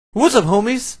What's up,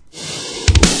 homies?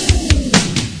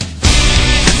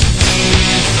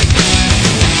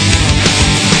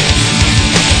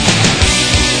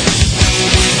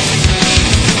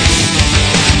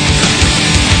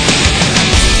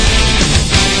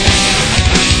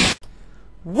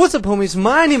 What's up, homies?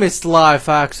 My name is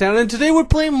xXSlyFoxHoundXx, and today we're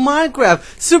playing Minecraft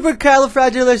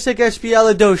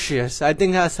Supercalifragilisticexpialidocious. I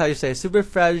think that's how you say it.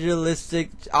 Superfragilistic.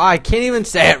 Oh, I can't even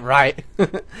say it right.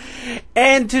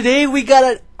 And today we got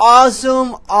an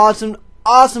awesome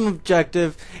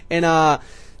objective. And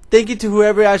thank you to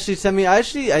whoever actually sent me. I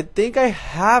think I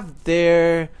have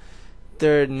their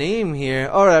name here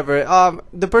or whatever.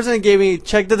 The person that gave me,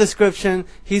 check the description.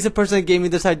 He's the person that gave me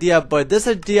this idea, but this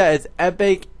idea is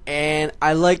epic and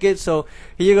I like it, so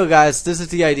here you go, guys. This is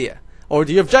the idea, or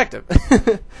the objective.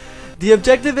 The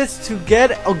objective is to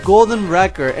get a golden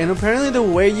record, and apparently the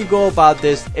way you go about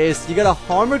this is you gotta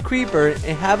harm a creeper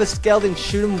and have a skeleton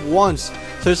shoot him once,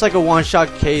 so it's like a one-shot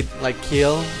kill,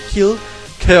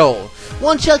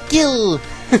 one-shot kill.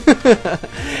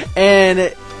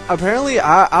 And apparently,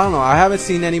 I don't know, I haven't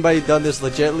seen anybody done this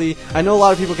legitly. I know a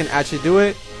lot of people can actually do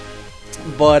it,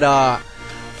 but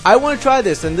I want to try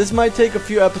this, and this might take a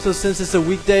few episodes since it's the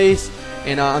weekdays,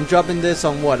 and I'm dropping this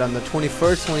on what, on the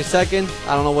 21st, 22nd?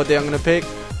 I don't know what day I'm gonna pick,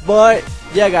 but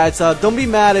yeah, guys, don't be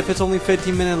mad if it's only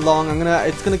 15 minutes long.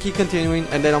 It's gonna keep continuing,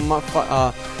 and then on my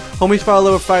Homies Fire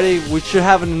Level Friday, we should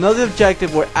have another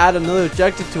objective or add another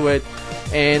objective to it.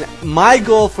 And my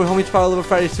goal for Homies Fire Level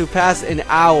Friday is to pass an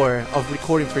hour of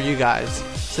recording for you guys,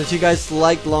 since you guys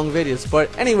like long videos.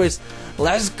 But anyways,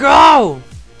 let's go.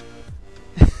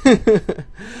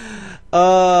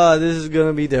 This is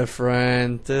gonna be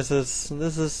different. This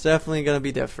is definitely gonna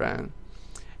be different.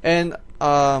 And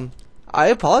I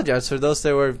apologize for those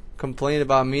that were complaining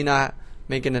about me not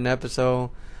making an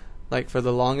episode like for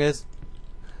the longest.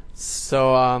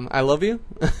 So I love you.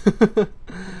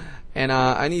 And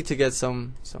I need to get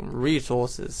some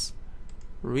resources.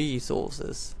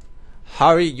 How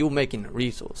are you making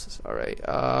resources? Alright,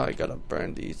 I gotta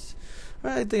burn these.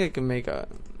 I think I can make a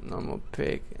normal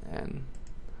pick and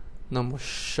normal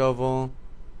shovel.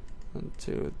 1,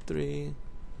 2, 3.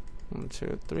 1,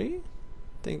 2, 3. I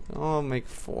think I'll make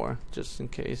 4 just in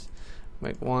case.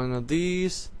 Make one of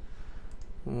these.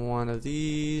 One of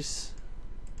these.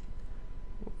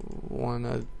 One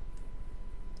of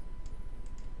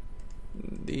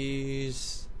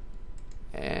these.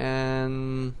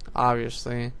 And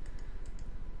obviously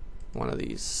one of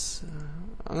these.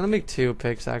 I'm gonna make 2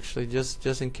 picks actually,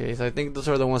 just in case. I think those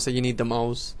are the ones that you need the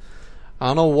most. I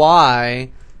don't know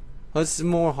why. Let's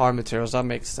more hard materials. That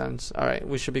makes sense. All right,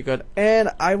 we should be good.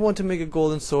 And I want to make a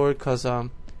golden sword because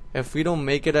if we don't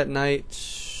make it at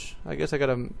night, I guess I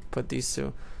gotta put these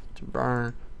two to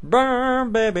burn.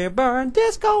 Burn, baby, burn.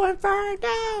 Disco Inferno.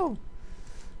 All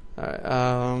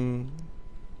right.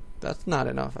 That's not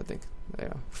enough. I think. There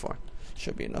you go. 4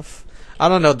 should be enough. I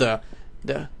don't know the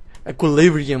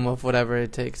equilibrium of whatever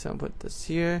it takes. I'll put this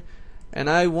here, and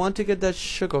I want to get that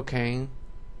sugar cane.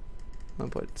 I'll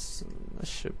put that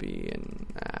should be in.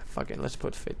 Fuck it. Let's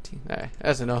put 15. Alright,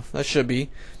 that's enough. That should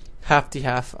be half.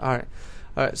 Alright,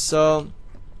 alright. So,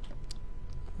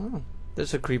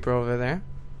 there's a creeper over there.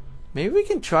 Maybe we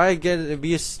can try to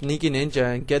be a sneaky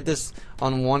ninja and get this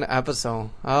on one episode.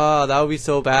 Oh, that would be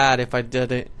so bad if I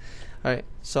did it. Alright,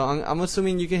 so I'm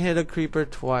assuming you can hit a creeper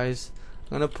twice.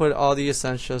 I'm gonna put all the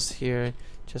essentials here,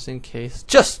 just in case.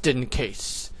 Just in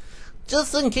case.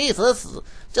 Just in case. That's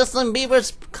Justin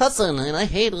Bieber's cousin, and I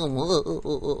hate him.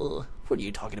 What are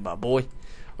you talking about, boy?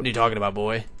 What are you talking about,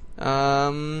 boy?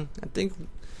 I think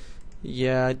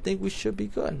we should be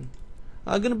good.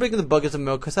 I'm gonna bring in the buckets of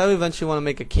milk because I eventually want to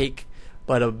make a cake,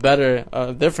 but a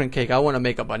different cake. I want to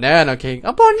make a banana cake.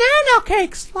 A banana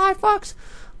cake, Slyfox.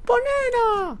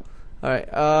 Banana. All right.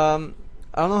 I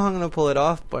don't know how I'm gonna pull it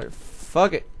off, but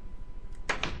fuck it.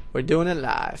 We're doing it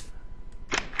live.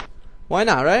 Why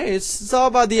not, right? It's all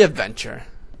about the adventure.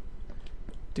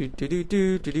 Hey,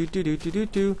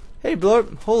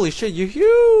 Blurp. Holy shit, you're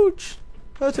huge.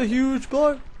 That's a huge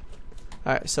Blurp.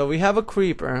 Alright, so we have a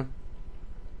creeper.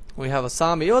 We have a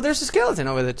zombie. Oh, there's a skeleton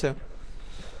over there, too.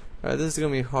 Alright, this is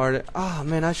gonna be hard. Oh,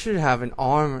 man, I should have an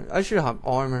armor. I should have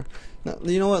armor. No,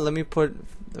 you know what? Let me put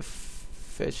the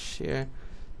fish here.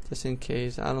 Just in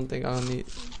case. I don't think I'll need...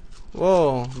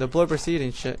 Whoa, the blurper's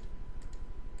eating shit.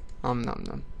 Nom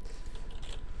nom.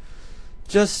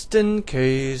 Just in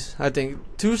case. I think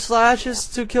 2 slashes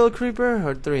to kill a creeper,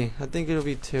 or 3. I think it'll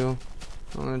be 2.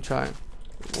 I'm gonna try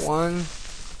 1.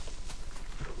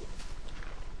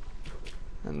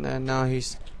 And then now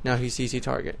he's easy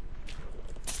target.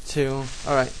 2.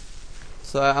 Alright.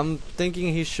 So I'm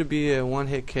thinking he should be a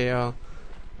 1-hit KO.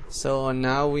 So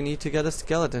now we need to get a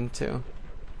skeleton to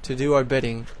do our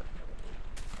bidding.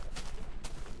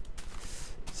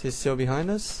 Is he still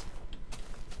behind us?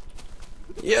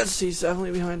 Yes, he's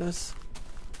definitely behind us.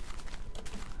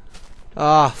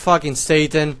 Ah, fucking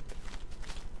Satan.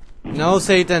 No,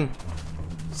 Satan.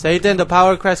 Satan, the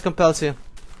power of Christ compels you.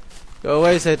 Go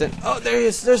away, Satan. Oh, there he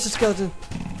is. There's the skeleton.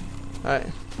 Alright.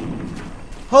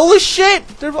 Holy shit!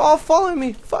 They're all following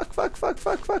me. Fuck.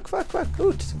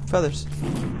 Ooh, feathers.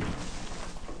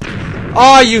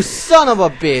 Oh, you son of a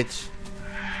bitch.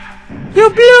 You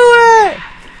blew it!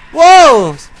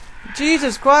 Whoa!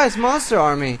 Jesus Christ, monster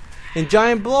army. In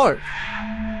giant blur.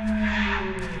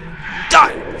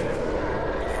 Die!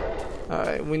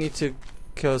 Alright, we need to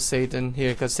kill Satan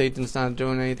here because Satan's not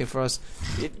doing anything for us.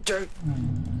 You jerk.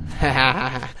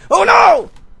 Oh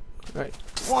no! Alright,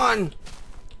 1,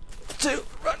 2,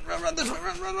 run this way,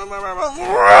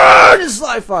 run,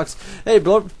 Sly Fox. Hey,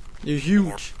 Blorp, you're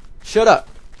huge. Shut up.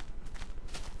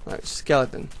 Alright,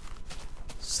 skeleton.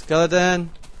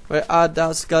 Where art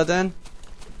thou, skeleton?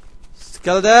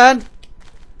 Skeleton!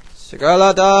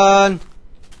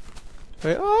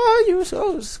 Where are you?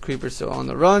 So, creeper's still on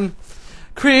the run.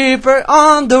 Creeper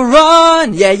on the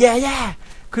run! Yeah.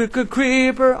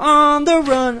 Creeper on the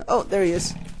run. Oh, there he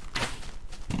is.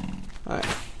 Alright.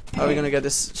 How are we gonna get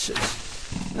this shit?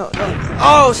 No.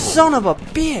 Oh, son of a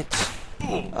bitch!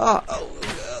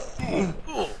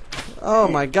 Oh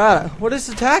my god. What is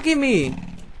attacking me?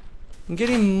 I'm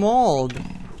getting mauled.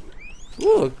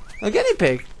 Ooh, a guinea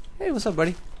pig. Hey, what's up,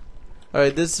 buddy?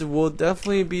 Alright, this will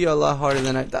definitely be a lot harder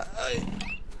than I thought.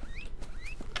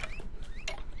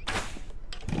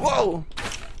 Whoa!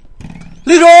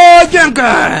 Leroy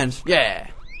Jenkins! Yeah!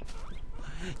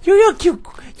 You're cute!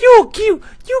 You're cute!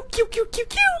 You cute!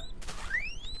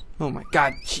 Oh my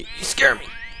god, you scare me!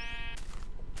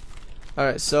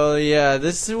 Alright, so yeah,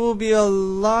 this will be a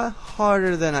lot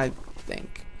harder than I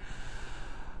think.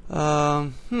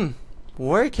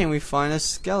 Where can we find a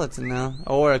skeleton now?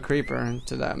 Or a creeper,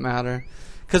 to that matter.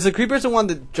 Because the creeper's the one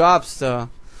that drops the...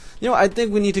 You know, I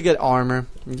think we need to get armor.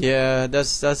 Yeah,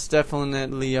 that's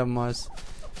definitely a must.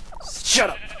 Shut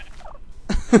up!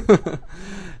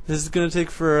 This is gonna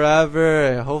take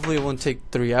forever. Hopefully it won't take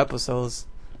 3 episodes.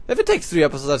 If it takes 3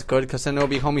 episodes, that's good, because then it'll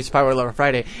be Homie's Power Lover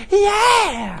Friday.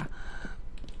 Yeah!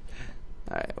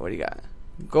 Alright, what do you got?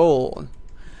 Gold.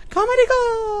 Comedy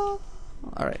gold!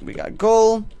 Alright, we got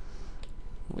gold.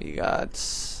 We got...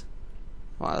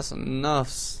 Wow, that's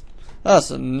enough.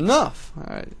 That's enough!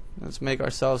 Alright, let's make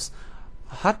ourselves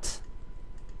a hut.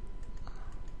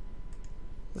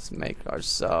 Let's make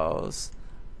ourselves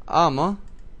armor.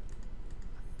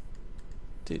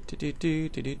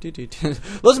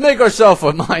 Let's make ourselves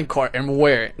a minecart and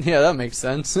wear it. Yeah, that makes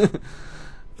sense.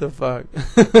 The fuck?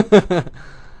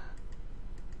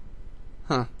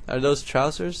 Huh. Are those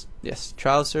trousers? Yes,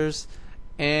 trousers.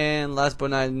 And last but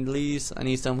not least, I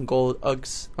need some gold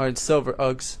Uggs. Or silver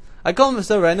Uggs. I call them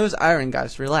silver. I know it's iron,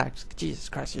 guys. Relax. Jesus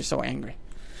Christ, you're so angry.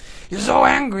 You're so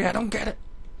angry. I don't get it.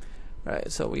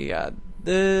 Right, so we got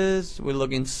this. We're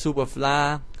looking super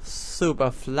fly.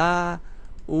 Super fly.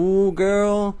 Ooh,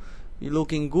 girl. You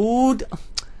looking good.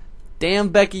 Damn,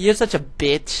 Becky. You're such a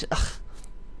bitch. Ugh.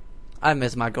 I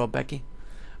miss my girl, Becky.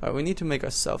 Alright, we need to make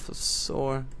ourselves a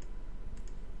sword.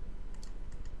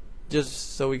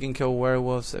 Just so we can kill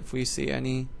werewolves if we see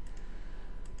any.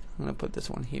 I'm gonna put this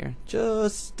one here.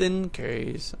 Just in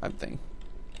case. I think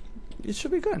it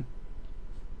should be good.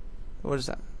 What is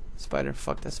that? Spider?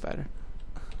 Fuck that spider.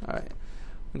 Alright.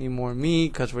 We need more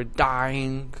meat because we're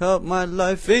dying. Cut my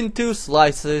life into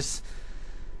slices.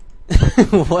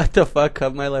 What the fuck?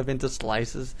 Cut my life into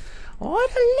slices?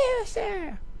 What a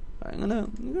loser! I'm gonna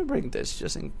bring this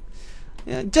just in.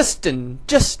 Yeah, Justin.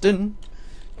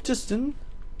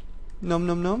 Nom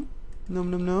nom nom. Nom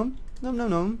nom nom. Nom nom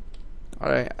nom.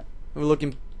 Alright. We're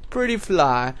looking pretty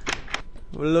fly.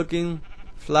 We're looking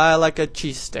fly like a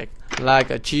cheese stick. Like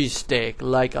a cheese stick.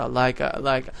 Looking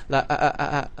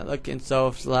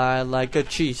so fly like a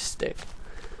cheese stick.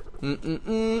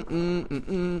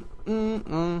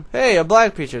 Hey, a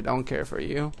black preacher. Don't care for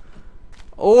you.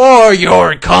 Or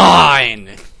your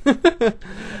kind.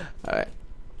 Alright.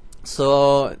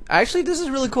 So, actually, this is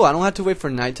really cool. I don't have to wait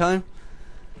for nighttime.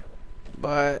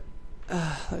 But,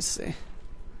 let's see.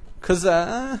 Cause,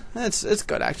 it's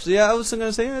good, actually. Yeah, I was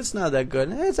gonna say it's not that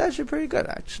good. It's actually pretty good,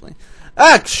 actually.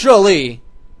 Actually!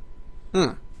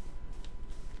 Where's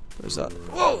that?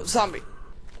 Whoa, zombie!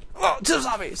 Whoa, 2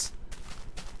 zombies!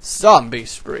 Zombie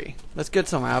spree. Let's get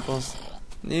some apples.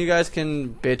 You guys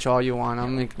can bitch all you want.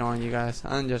 I'm ignoring you guys.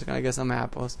 I'm just gonna get some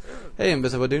apples. Hey,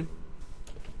 invisible dude.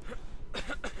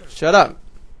 Shut up.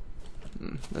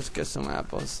 Let's get some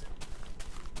apples.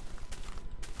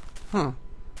 Huh.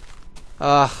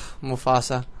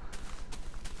 Mufasa.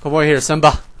 Come over here,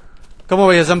 Simba. Come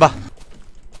over here, Simba.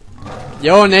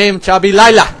 Your name shall be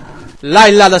Layla.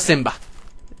 Layla the Simba.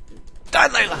 Die,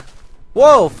 Layla.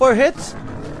 Whoa, 4 hits?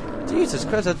 Jesus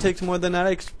Christ, that takes more than I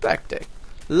expected.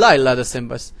 Layla the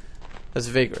Simba. That's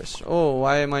vigorous. Oh,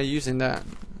 why am I using that?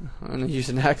 I'm gonna use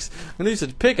an axe. I'm gonna use a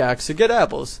pickaxe to get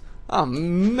apples. Oh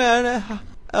man,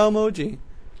 emoji.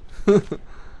 Whoa,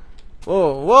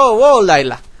 whoa, whoa,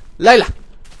 Layla. Layla.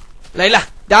 Layla,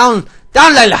 down,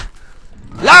 down, Layla.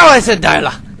 Now I said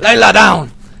Layla. Layla,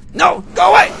 down. No,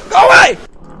 go away, go away,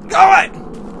 go away.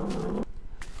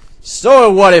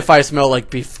 So what if I smell like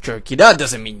beef jerky? That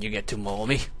doesn't mean you get to maul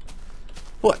me.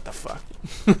 What the fuck?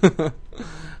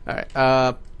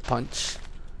 Alright, punch.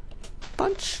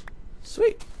 Punch.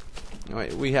 Sweet.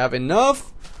 Alright, we have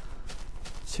enough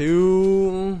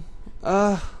to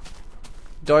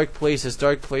dark places,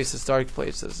 dark places, dark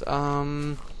places. I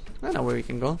know where we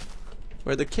can go.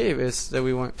 Where the cave is that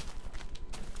we went.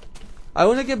 I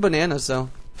wanna get bananas though.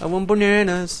 I want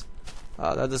bananas.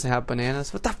 Oh, that doesn't have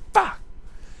bananas. What the fuck?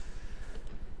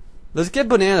 Let's get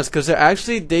bananas because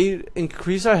they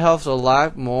increase our health a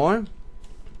lot more,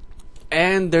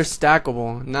 and they're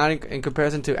stackable. Not in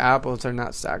comparison to apples, they're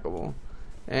not stackable.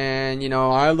 And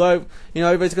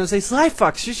everybody's gonna say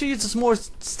SlyFox, you should use some more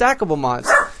stackable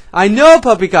mods. I know,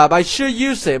 Puppy Cop, I should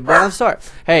use it, but I'm sorry.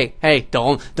 Hey,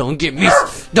 don't get me,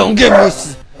 don't get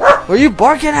me. Where are you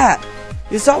barking at?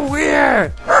 It's so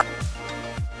weird.